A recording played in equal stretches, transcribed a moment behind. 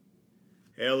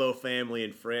Hello, family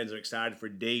and friends. I'm excited for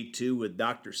day 2 with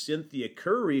Dr. Cynthia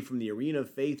Curry from the Arena of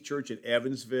Faith Church in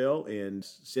Evansville. And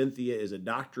Cynthia is a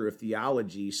doctor of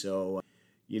theology. So,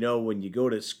 when you go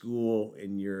to school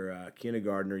and you're a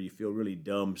kindergartner, you feel really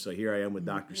dumb. So here I am with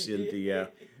Dr.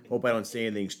 Cynthia. Hope I don't say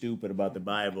anything stupid about the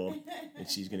Bible that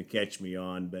she's going to catch me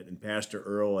on. And Pastor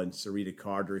Earl and Sarita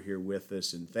Carter here with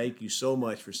us. And thank you so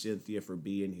much for Cynthia for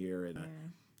being here.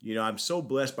 And, I'm so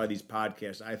blessed by these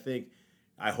podcasts.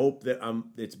 I hope that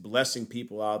it's blessing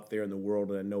people out there in the world,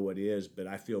 and I know it is. But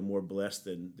I feel more blessed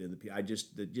than the people.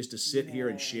 Just to sit here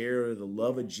and share the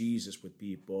love of Jesus with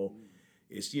people.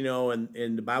 It's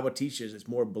and the Bible teaches it's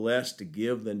more blessed to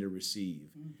give than to receive.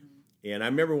 And I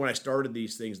remember when I started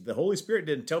these things, the Holy Spirit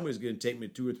didn't tell me it was going to take me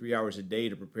 2 or 3 hours a day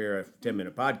to prepare a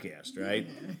 10-minute podcast, right?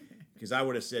 Because I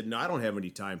would have said, no, I don't have any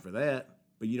time for that.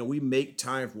 But we make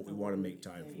time for what we want to make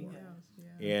time for.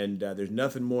 And there's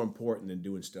nothing more important than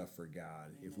doing stuff for God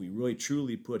if we really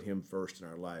truly put Him first in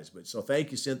our lives. But so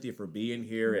thank you, Cynthia, for being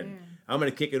here. And I'm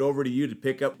going to kick it over to you to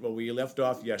pick up where we left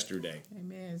off yesterday.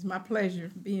 Amen. It's my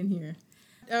pleasure being here.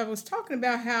 I was talking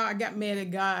about how I got mad at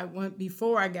God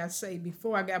before I got saved,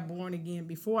 before I got born again,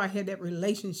 before I had that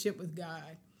relationship with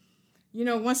God.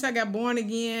 Once I got born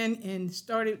again and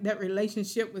started that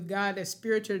relationship with God, that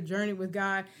spiritual journey with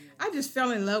God, I just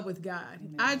fell in love with God.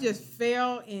 Amen. I just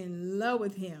fell in love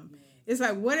with Him. Amen. It's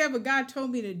like whatever God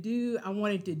told me to do, I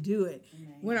wanted to do it.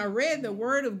 Amen. When I read the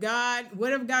Word of God,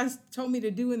 whatever God told me to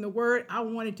do in the Word, I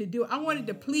wanted to do it. I wanted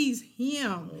to please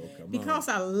Him because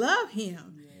I love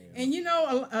Him. Yeah.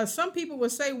 And some people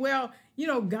would say, well,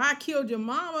 God killed your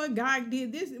mama. God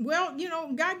did this. Well,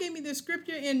 God gave me this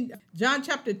scripture in John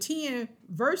chapter 10,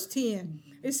 verse 10.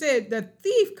 It said, the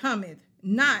thief cometh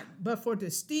not, but for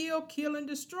to steal, kill, and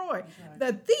destroy. Right.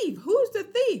 The thief, who's the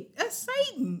thief? That's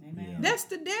Satan. Amen. That's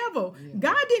the devil. Yeah.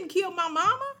 God didn't kill my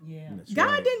mama. Yeah.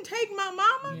 God didn't take my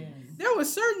mama. Yes. There were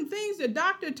certain things the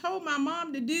doctor told my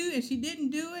mom to do, and she didn't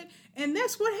do it. And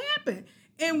that's what happened.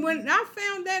 And when I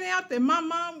found that out, that my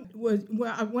mom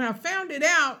when I found it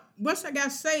out, once I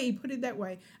got saved, put it that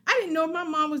way, I didn't know my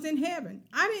mom was in heaven.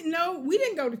 I didn't know, we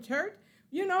didn't go to church,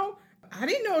 I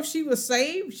didn't know if she was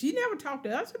saved. She never talked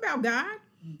to us about God.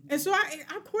 Mm-hmm. And so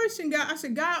I questioned God. I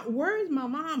said, God, where is my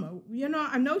mama?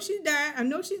 I know she died. I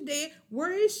know she's dead.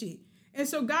 Where is she? And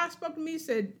so God spoke to me and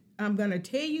said, I'm going to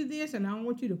tell you this, and I don't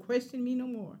want you to question me no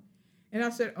more. And I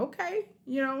said, okay,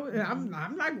 and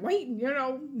I'm like waiting,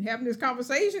 having this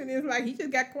conversation. It's like he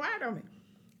just got quiet on me.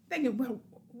 Thinking, well,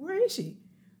 where is she?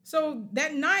 So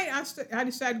that night, I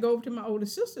decided to go over to my older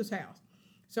sister's house.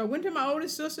 So I went to my older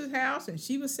sister's house, and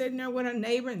she was sitting there with her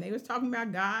neighbor, and they was talking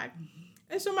about God.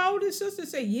 And so my older sister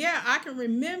said, yeah, I can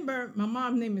remember. My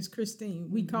mom's name is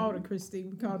Christine. We called her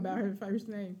Christine. We called about her first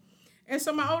name. And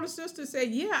so my older sister said,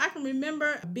 yeah, I can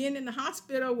remember being in the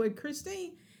hospital with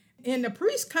Christine. And the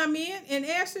priest come in and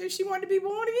asked her if she wanted to be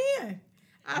born again.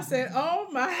 I said, oh,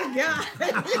 my God.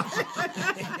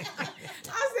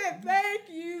 I said, thank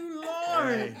you,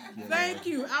 Lord. Thank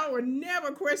you. I will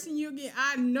never question you again.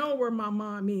 I know where my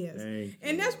mom is.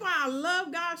 And that's why I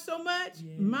love God so much.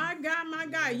 Yeah. My God, my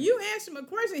God. You ask him a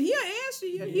question, he'll answer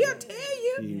you. Yeah. He'll tell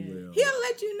you. He'll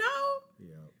let you know.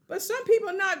 Yeah. But some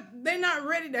people they're not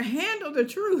ready to handle the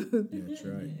truth. That's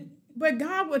right. But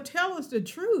God will tell us the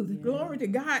truth. Yeah. Glory to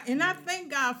God. And I thank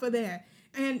God for that.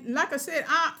 And like I said,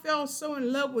 I fell so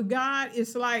in love with God.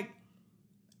 It's like,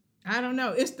 I don't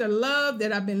know. It's the love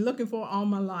that I've been looking for all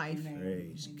my life.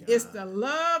 Praise God. It's the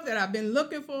love that I've been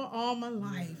looking for all my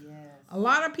life. Yes. A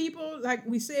lot of people, like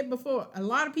we said before, a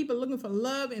lot of people looking for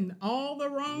love in all the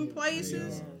wrong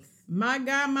places. Yes. My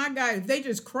God, if they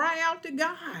just cry out to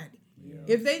God,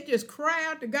 if they just cry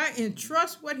out to God and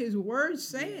trust what his word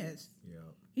says.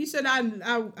 He said, I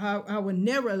will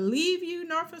never leave you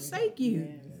nor forsake you.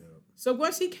 Yes. So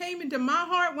once he came into my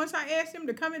heart, once I asked him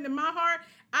to come into my heart,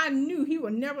 I knew he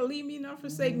would never leave me nor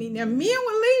forsake me. Now, men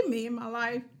will leave me in my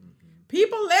life.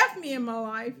 People left me in my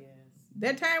life. Yes.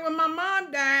 That time when my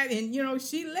mom died and,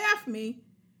 she left me.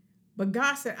 But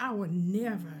God said, I will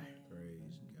never.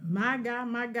 My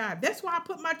God. That's why I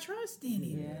put my trust in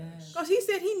him. Because he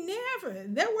said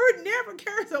that word never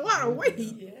carries a lot of weight.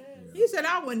 Yes. He said,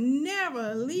 I will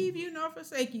never leave you nor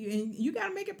forsake you. And you got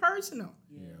to make it personal.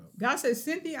 Yeah. God said,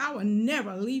 Cynthia, I will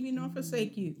never leave you nor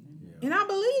forsake you. Yeah. And I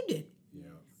believed it.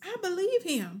 Yeah. I believe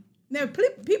him. Now,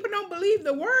 people don't believe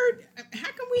the word. How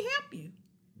can we help you?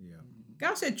 Yeah.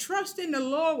 God said, trust in the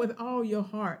Lord with all your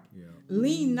heart. Yeah.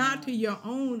 Lean not to your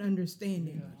own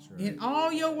understanding. Right. In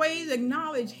all your ways,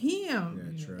 acknowledge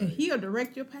him. Right. And he'll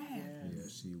direct your path.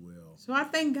 Yes, he will. So I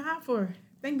thank God for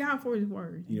his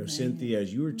word. Cynthia,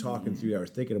 as you were talking through, I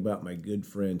was thinking about my good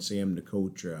friend Sam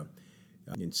Nicotra.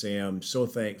 And Sam, so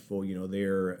thankful,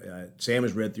 Sam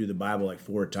has read through the Bible like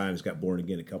 4 times, got born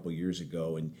again a couple years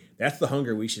ago. And that's the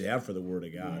hunger we should have for the Word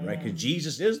of God, right? Because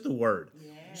Jesus is the Word.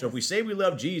 Yes. So if we say we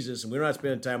love Jesus and we're not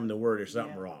spending time in the Word, there's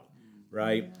something wrong,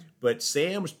 right? Yeah. But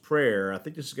Sam's prayer, I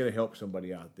think this is going to help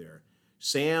somebody out there.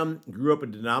 Sam grew up a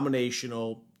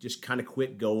denominational, just kind of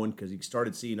quit going because he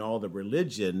started seeing all the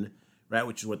religion, right,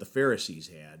 which is what the Pharisees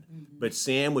had. Mm-hmm. But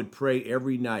Sam would pray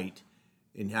every night,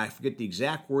 and I forget the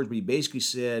exact words, but he basically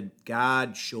said,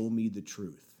 God, show me the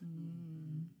truth.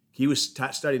 Mm. He was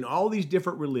studying all these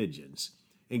different religions,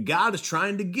 and God is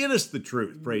trying to get us the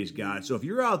truth, praise God. So if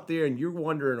you're out there and you're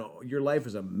wondering, your life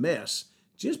is a mess,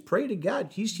 just pray to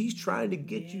God. He's trying to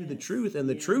get you the truth, and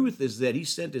the truth is that he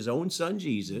sent his own son,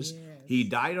 Jesus. Yes. He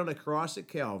died on a cross at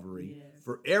Calvary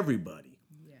for everybody.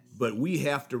 Yes. But we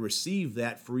have to receive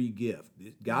that free gift.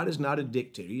 God is not a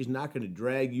dictator. He's not going to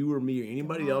drag you or me or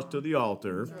anybody else to the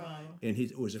altar. Right. And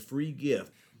it was a free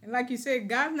gift. And like you said,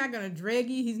 God's not going to drag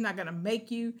you. He's not going to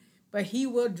make you, but he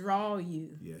will draw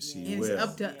you. Yes, he will. And it's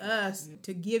up to us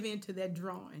to give into that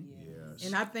drawing. Yes.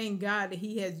 And I thank God that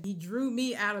he drew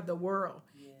me out of the world.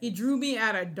 He drew me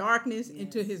out of darkness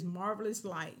into his marvelous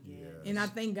light. Yes. And I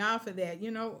thank God for that.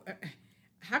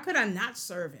 How could I not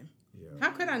serve him? Yes. How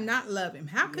could I not love him?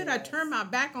 How could I turn my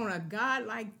back on a God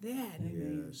like that?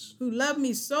 Yes. Who loved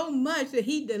me so much that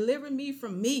he delivered me,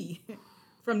 from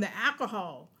the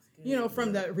alcohol,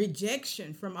 from the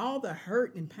rejection, from all the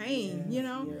hurt and pain,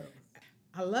 Yeah.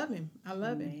 I love him. I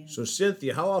love him. So,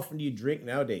 Cynthia, how often do you drink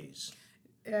nowadays?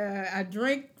 I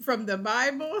drink from the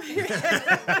Bible.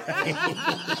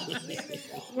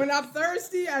 When I'm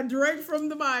thirsty, I drink from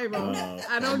the Bible.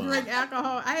 I don't drink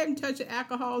alcohol. I haven't touched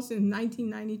alcohol since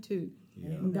 1992. Yeah.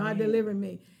 And God delivered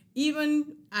me.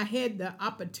 Even I had the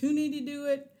opportunity to do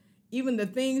it. Even the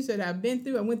things that I've been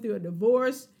through. I went through a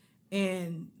divorce,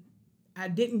 and I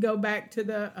didn't go back to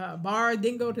the bar,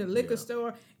 didn't go to the liquor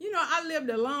store. I lived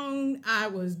alone. I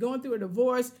was going through a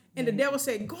divorce, and the devil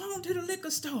said, go on to the liquor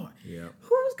store. Yeah.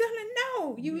 Who's going to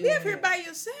know? You live here by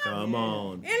yourself. Come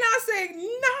on. And I said,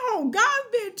 no, God's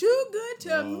been too good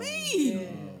to me. Yeah.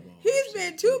 He's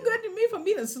been too good to me for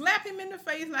me to slap him in the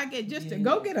face like that just to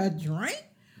go get a drink?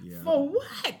 Yeah. For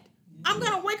what? I'm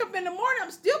going to wake up in the morning,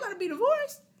 I'm still going to be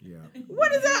divorced? Yeah.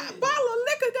 What is that bottle of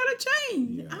liquor gonna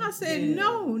change? Yeah. I said,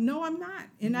 no, I'm not.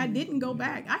 And I didn't go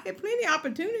back. I had plenty of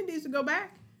opportunities to go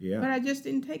back, but I just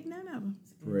didn't take none of them.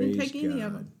 Didn't take any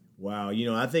of them. Wow.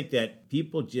 I think that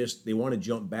people they want to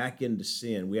jump back into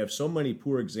sin. We have so many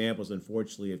poor examples,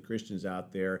 unfortunately, of Christians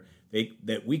out there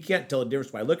that we can't tell the difference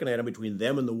by looking at them between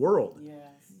them and the world.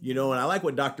 Yes. And I like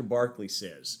what Dr. Barkley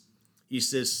says. He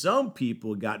says some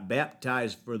people got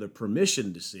baptized for the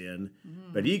permission to sin,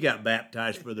 but he got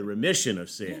baptized for the remission of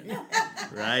sin,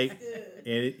 right?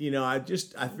 And I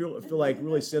feel like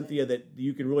really, Cynthia, that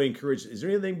you can really encourage. Is there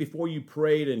anything before you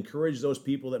pray to encourage those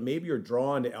people that maybe are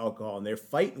drawn to alcohol and they're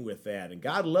fighting with that? And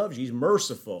God loves you; He's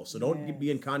merciful, so don't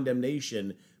be in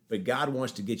condemnation. But God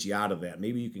wants to get you out of that.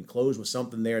 Maybe you can close with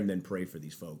something there and then pray for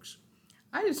these folks.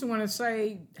 I just want to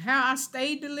say how I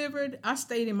stayed delivered. I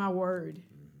stayed in my word.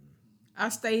 I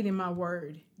stayed in my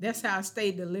word. That's how I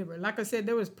stayed delivered. Like I said,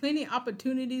 there was plenty of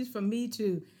opportunities for me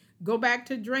to go back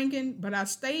to drinking, but I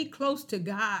stayed close to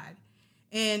God.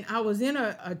 And I was in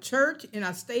a church, and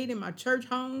I stayed in my church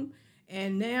home.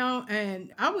 And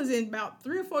I was in about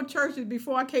 3 or 4 churches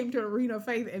before I came to Arena of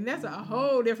Faith, and that's a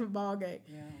whole different ballgame.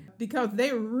 Yeah. Because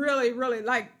they really, really,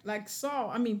 like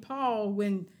Paul,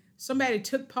 when somebody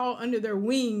took Paul under their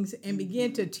wings and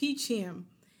began to teach him.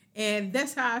 And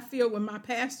that's how I feel with my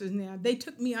pastors now. They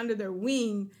took me under their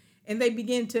wing, and they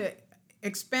began to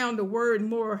expound the word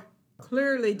more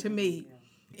clearly to me.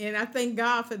 And I thank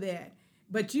God for that.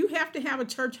 But you have to have a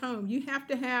church home. You have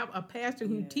to have a pastor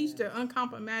who teaches the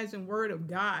uncompromising word of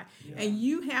God. Yeah. And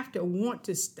you have to want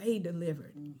to stay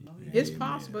delivered. Amen. It's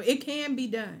possible. It can be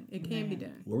done. It can be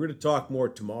done. We're going to talk more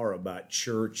tomorrow about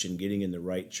church and getting in the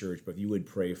right church. But if you would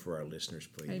pray for our listeners,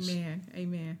 please. Amen.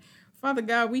 Amen. Father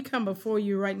God, we come before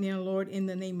you right now, Lord, in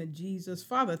the name of Jesus.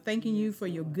 Father, thanking you for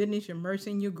your goodness, your mercy,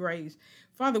 and your grace.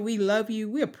 Father, we love you.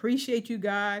 We appreciate you,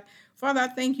 God. Father, I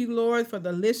thank you, Lord, for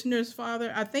the listeners,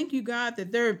 Father. I thank you, God,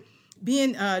 that they're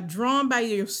being drawn by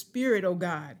your spirit, oh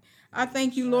God. I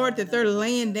thank you, Lord, that they're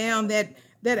laying down that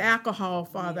alcohol,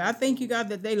 Father. I thank you, God,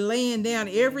 that they're laying down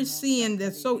every sin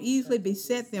that so easily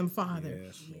beset them, Father.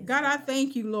 Yes, God, I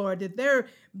thank you, Lord, that they're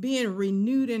being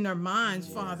renewed in their minds,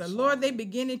 Father. Lord, they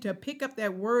beginning to pick up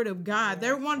that word of God.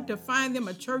 They're wanting to find them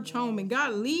a church home. And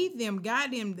God, lead them,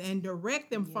 guide them, and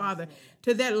direct them, Father,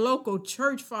 to that local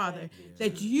church, Father,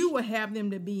 that you will have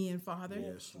them to be in, Father.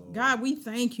 Yes, Lord. God, we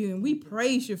thank you and we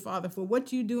praise you, Father, for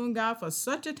what you're doing, God, for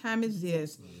such a time as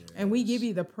this. And we give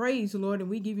you the praise, Lord, and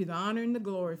we give you the honor and the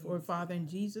glory for it, Father, in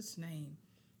Jesus' name.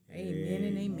 Amen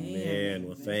and amen. Amen.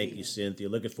 Well, thank you, Cynthia.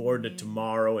 Looking forward to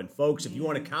tomorrow. And folks, if you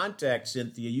want to contact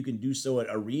Cynthia, you can do so at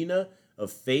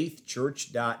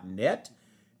arenaoffaithchurch.net.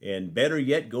 And better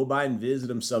yet, go by and visit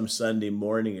them some Sunday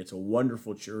morning. It's a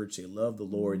wonderful church. They love the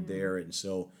Lord there. And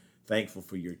so thankful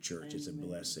for your church. It's a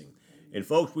blessing. And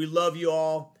folks, we love you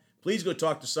all. Please go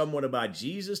talk to someone about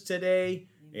Jesus today.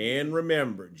 And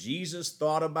remember, Jesus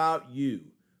thought about you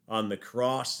on the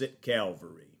cross at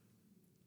Calvary.